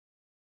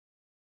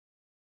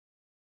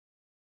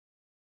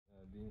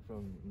Being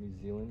from New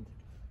Zealand,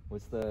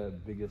 what's the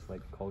biggest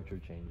like culture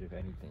change, if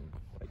anything,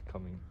 like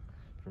coming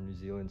from New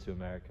Zealand to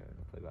America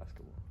to play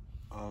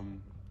basketball?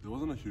 There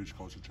wasn't a huge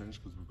culture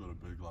change because we've got a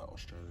big like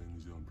Australian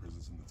New Zealand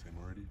presence in the team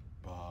already.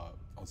 But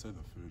I'd say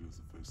the food is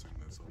the first thing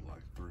that sort of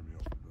like threw me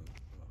off a bit.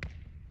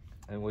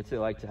 And what's it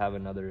like to have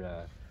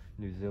another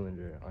New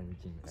Zealander on your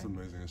team? It's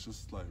amazing. It's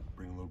just like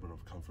bringing a little bit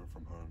of comfort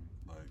from home,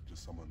 like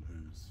just someone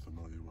who's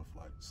familiar with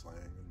like slang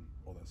and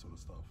all that sort of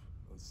stuff.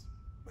 That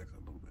makes it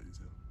a little bit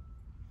easier.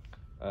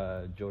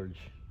 George,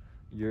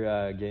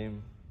 your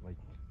game, like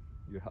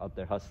you're out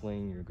there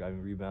hustling, you're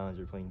grabbing rebounds,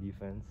 you're playing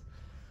defense.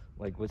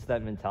 Like, what's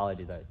that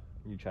mentality that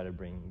you try to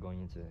bring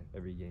going into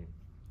every game?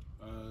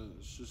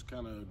 It's just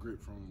kind of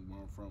grit from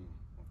where I'm from.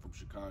 I'm from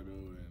Chicago,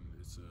 and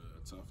it's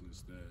a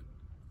toughness that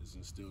is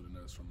instilled in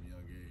us from a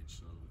young age.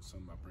 So it's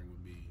something I bring with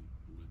me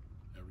with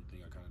everything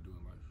I kind of do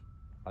in life.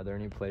 Are there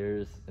any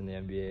players in the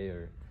NBA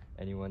or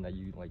anyone that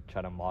you like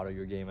try to model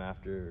your game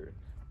after, or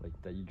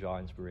like that you draw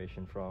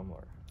inspiration from,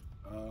 or?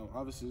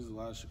 Obviously, there's a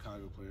lot of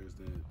Chicago players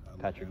that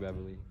I Patrick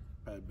Beverly,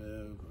 Pat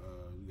Bev,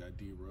 we got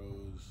D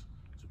Rose,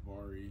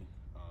 Jabari.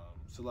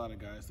 It's a lot of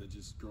guys that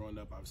just growing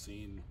up I've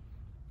seen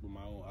with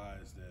my own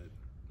eyes that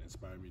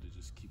inspired me to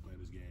just keep playing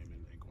this game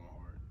and going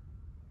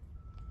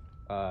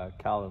hard.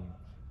 Callum,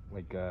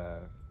 like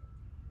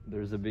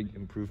there's a big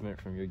improvement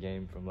from your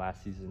game from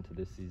last season to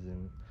this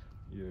season.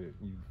 You've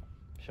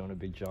shown a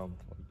big jump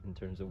in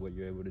terms of what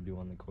you're able to do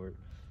on the court.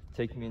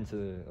 Take me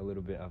into a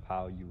little bit of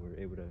how you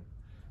were able to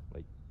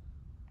like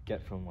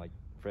get from like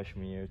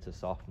freshman year to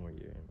sophomore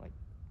year and like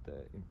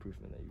the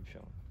improvement that you've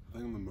shown. I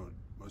think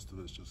most of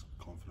it's just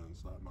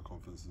confidence. Like my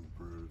confidence has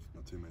improved.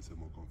 My teammates have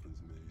more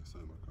confidence in me. So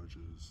my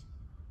coaches.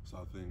 So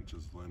I think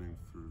just learning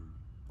through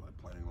like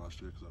playing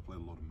last year because I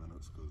played a lot of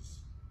minutes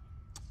because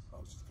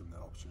I was just given that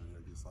opportunity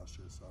I guess last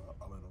year. So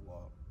I learned a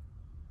lot.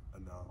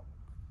 And now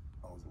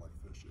I was in like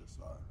first year,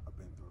 so I've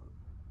been through it.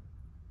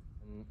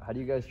 And how do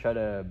you guys try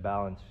to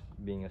balance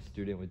being a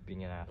student with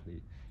being an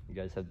athlete? You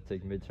guys have to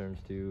take midterms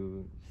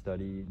too,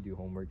 study, do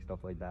homework, stuff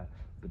like that.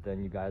 But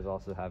then you guys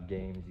also have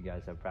games, you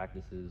guys have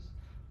practices,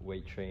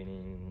 weight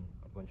training,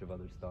 a bunch of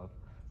other stuff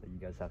that you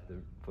guys have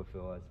to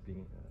fulfill as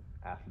being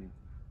an athlete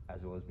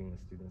as well as being a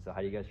student. So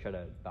how do you guys try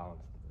to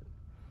balance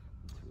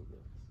the two of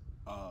those?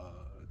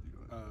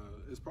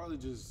 It's probably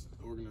just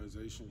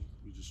organization.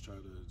 We just try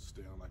to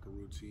stay on like a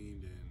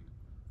routine, and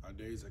our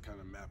days are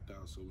kind of mapped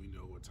out so we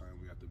know what time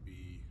we have to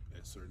be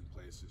at certain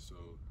places. So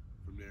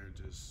from there,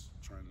 just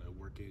trying to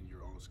work in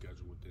your own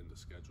schedule within the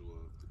schedule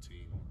of the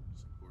team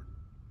is important.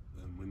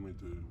 And when we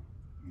do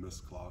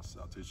miss class,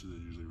 our teachers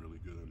are usually really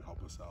good and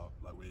help us out.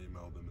 Like we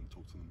email them and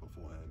talk to them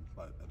beforehand,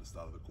 like at the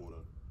start of the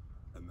quarter,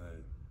 and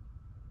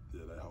they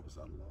help us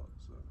out a lot.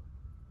 So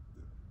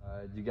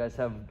yeah. Do you guys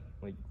have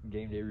like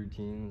game day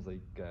routines?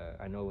 Like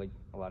I know like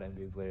a lot of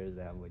NBA players,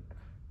 they have like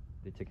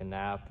they take a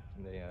nap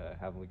and they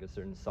have like a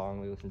certain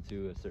song they listen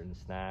to, a certain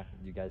snack.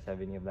 Do you guys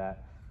have any of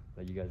that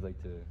you guys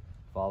like to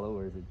follow,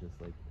 or is it just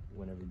like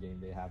whenever game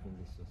day happens,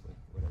 it's just like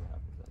whatever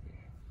happens that day?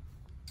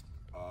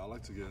 I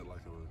like to get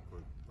like a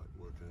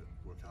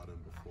work out in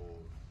before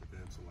the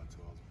game, so like 2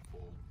 hours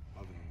before.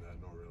 Other than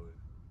that, not really.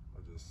 I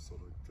just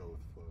sort of go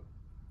with the flow.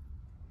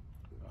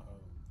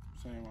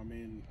 Same. I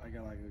mean, I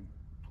got like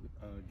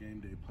a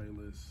game day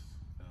playlist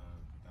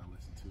that I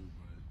listen to,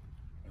 but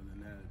other than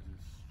that,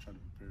 just try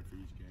to prepare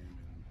for each game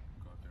and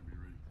go out there and be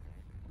ready.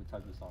 What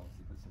type of songs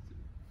do you listen to?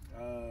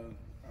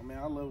 I mean,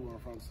 I love where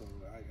I'm from, so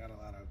I got a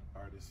lot of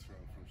artists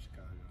from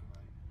Chicago,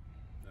 like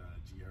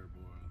G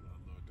Herbo,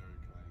 Lil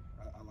Durk.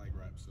 Like I like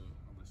rap, so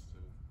I listen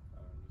to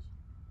music.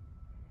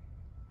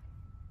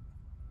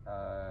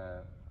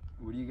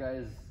 What do you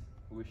guys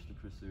wish to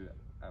pursue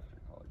after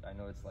college? I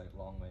know it's like a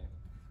long way,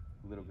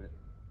 a little bit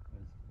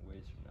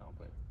ways from now,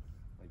 but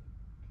like,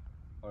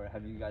 or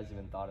have you guys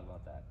even thought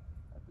about that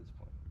at this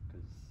point?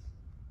 Because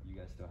you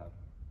guys still have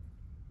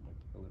like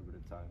a little bit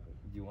of time. But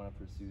do you want to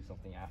pursue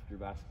something after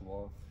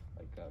basketball,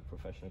 like a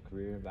professional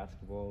career in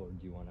basketball, or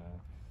do you want to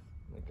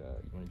you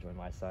want to join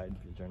my side,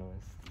 be a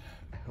journalist,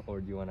 or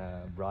do you want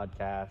to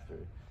broadcast or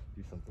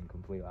do something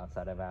completely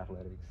outside of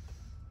athletics?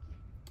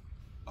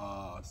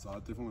 So I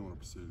definitely want to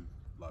pursue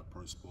like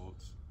pro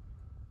sports,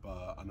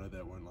 but I know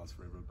that won't last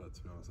forever. But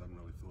to be honest, I haven't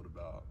really thought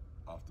about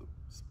after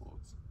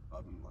sports. I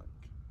haven't like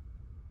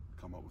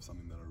come up with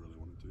something that I really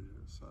want to do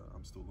yet, so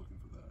I'm still looking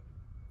for that.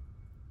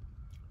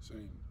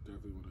 Same.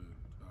 Definitely want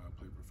to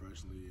play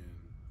professionally and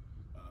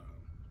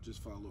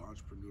just follow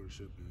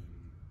entrepreneurship and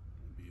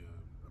be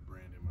a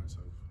brand in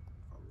myself.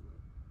 Follow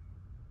that.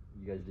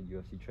 You guys did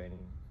UFC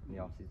training in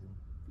the off season.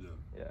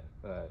 Yeah.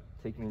 Yeah.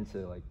 Take me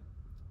into like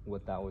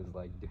what that was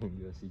like doing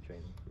UFC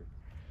training for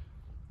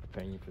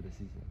preparing you for the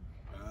season.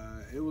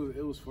 It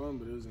was fun,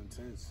 but it was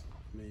intense.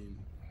 I mean,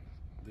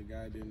 the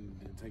guy didn't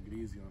take it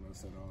easy on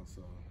us at all,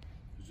 so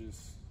it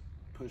just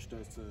pushed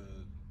us to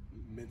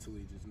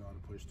mentally just know how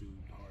to push through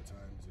hard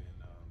times and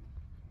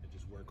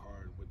just work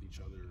hard with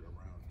each other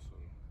around. So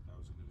that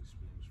was a good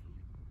experience for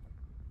me.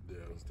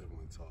 Yeah, it was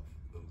definitely tough.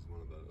 That was one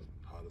of the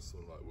hardest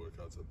sort of like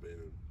workouts I've been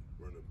in.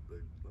 We're in a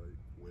big like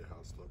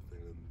warehouse type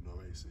thing and no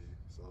AC,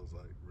 so so it was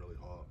like really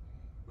hot,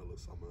 middle of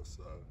summer,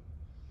 so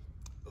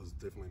it was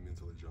definitely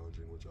mentally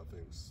challenging, which I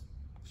think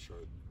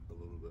showed a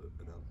little bit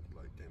in our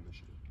like game this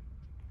year.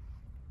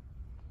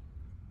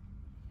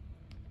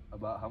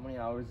 About how many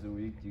hours a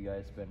week do you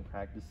guys spend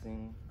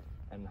practicing,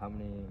 and how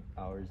many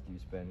hours do you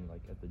spend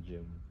like at the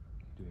gym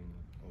doing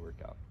a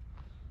workout?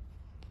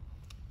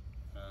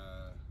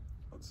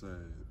 I'd say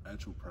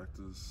actual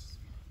practice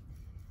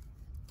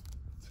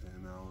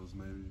 10 hours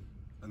maybe,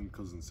 and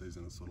because in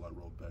season it's sort of like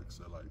rolled back,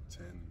 so like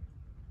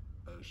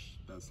 10-ish.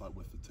 That's like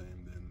with the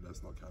team. Then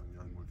that's not counting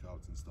your own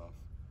workouts and stuff.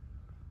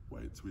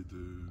 Weights we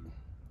do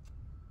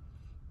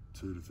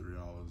 2 to 3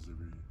 hours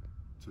every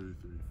 2,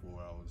 3,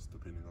 4 hours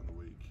depending on the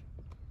week.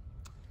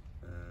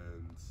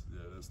 And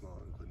yeah, that's not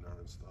including our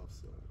own stuff,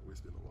 so we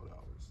spend a lot of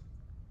hours.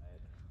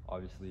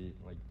 Obviously,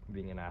 like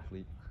being an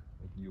athlete,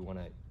 like you want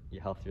to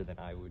eat healthier than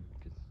I would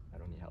because I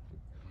don't eat healthy.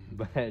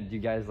 But do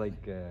you guys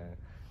like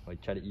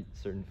try to eat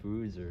certain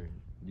foods, or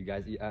do you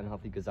guys eat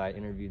unhealthy? Because I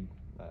interviewed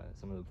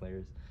some of the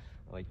players,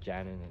 like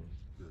Janin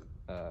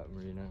and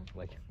Marina.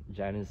 Like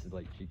Janice,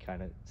 like she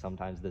kind of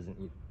sometimes doesn't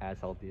eat as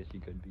healthy as she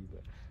could be.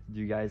 But do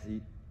you guys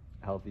eat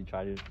healthy?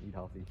 Try to eat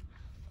healthy?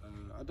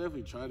 I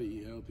definitely try to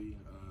eat healthy.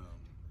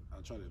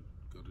 I try to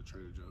go to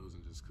Trader Joe's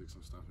and just cook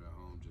some stuff at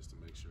home just to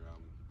make sure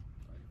I'm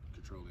like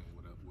controlling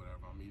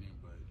whatever I'm eating.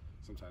 But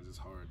sometimes it's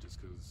hard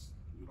just because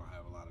you don't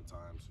have a lot of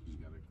time, so you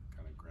just gotta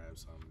kind of grab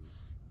something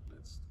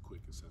that's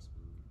quick,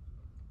 accessible.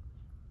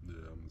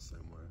 Yeah, I'm the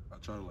same way. I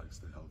try to like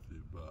stay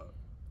healthy, but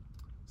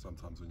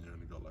sometimes when you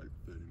only got like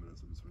 30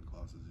 minutes in between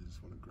classes, you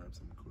just want to grab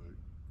something quick.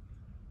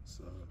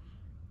 So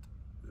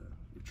yeah,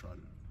 we try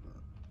to, but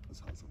it's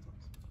hard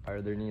sometimes.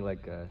 Are there any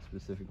like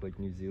specific like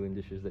New Zealand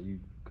dishes that you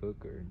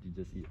cook, or do you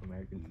just eat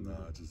American food? No,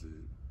 I just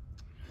eat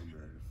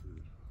American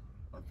food.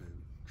 I've been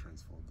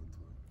transformed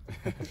into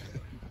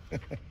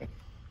it.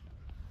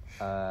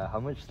 How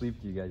much sleep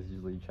do you guys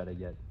usually try to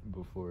get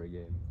before a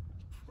game?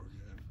 Before a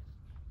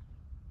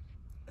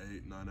game,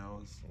 8, 9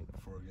 hours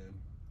before a game.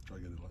 Try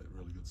to get like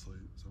really good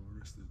sleep, so we're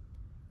rested.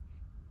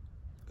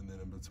 And then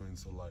in between,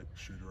 so like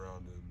shoot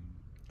around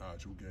and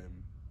actual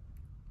game,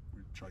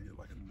 we try to get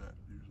like a nap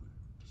usually.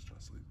 Just try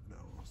to sleep an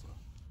hour or so.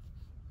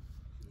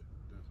 Yeah,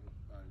 definitely.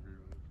 I agree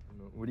with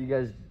it. What do you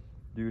guys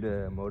do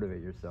to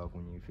motivate yourself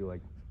when you feel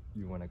like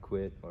you want to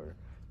quit or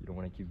you don't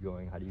want to keep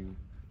going? How do you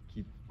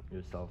keep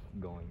yourself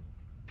going?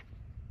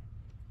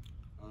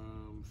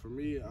 For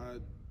me, I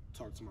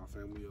talk to my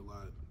family a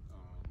lot.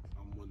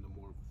 I'm one of the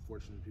more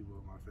fortunate people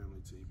in my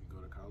family to even go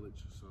to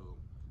college, so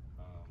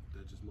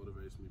that just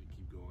motivates me to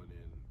keep going,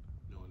 and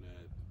knowing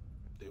that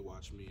they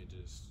watch me and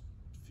just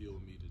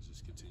fuel me to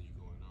just continue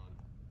going on.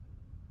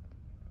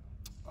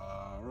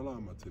 I rely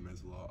on my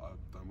teammates a lot. I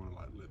don't want to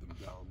like let them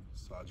down,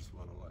 so I just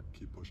want to like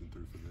keep pushing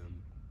through for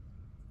them.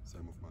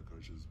 Same with my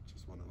coaches,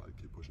 just want to like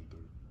keep pushing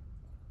through.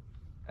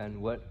 And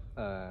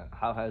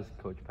how has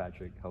Coach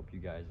Patrick helped you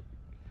guys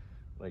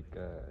like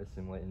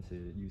assimilate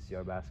into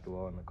UCR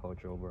basketball and the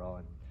culture overall,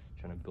 and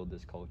trying to build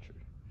this culture?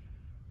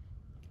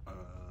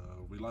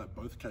 We like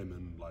both came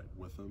in like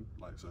with him,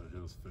 like so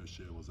his first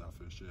year was our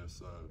first year,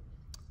 so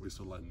we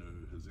sort of like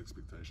knew his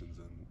expectations,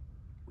 and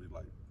we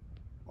like,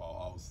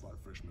 well, I was like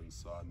freshman,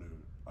 so I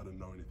didn't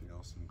know anything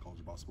else in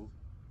college basketball,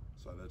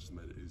 so that just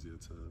made it easier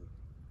to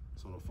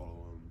sort of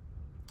follow him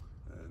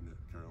and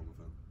carry on with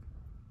him.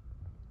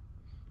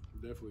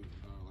 Definitely,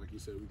 like you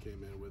said, we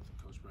came in with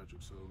Coach Patrick,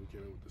 so we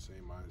came in with the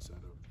same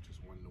mindset of just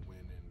wanting to win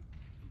and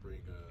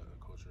bring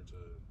a culture to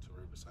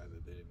Riverside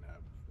that they didn't have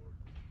before.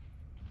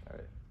 All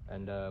right.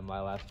 And my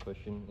last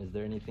question, is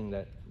there anything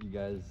that you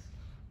guys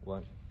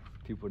want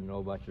people to know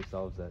about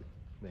yourselves that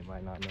they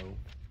might not know?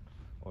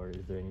 Or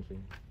is there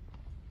anything?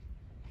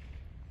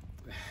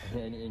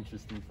 Any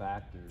interesting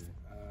fact? Or?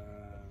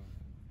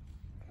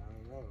 I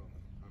don't know.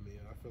 I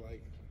mean, I feel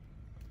like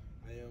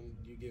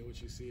you get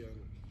what you see. I'm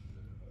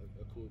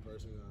a cool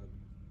person.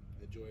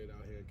 I enjoy it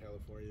out here in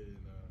California, and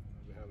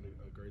I've been having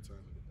a great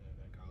time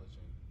at college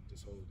and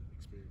this whole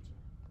experience.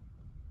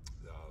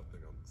 Yeah, I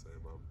think I'm the same.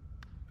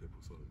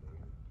 People sort of know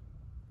me.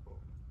 Well,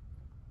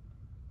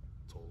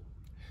 tall.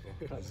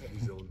 New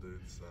Zealand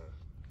dude, so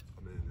I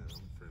mean, yeah,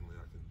 I'm friendly.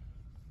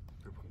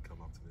 People can come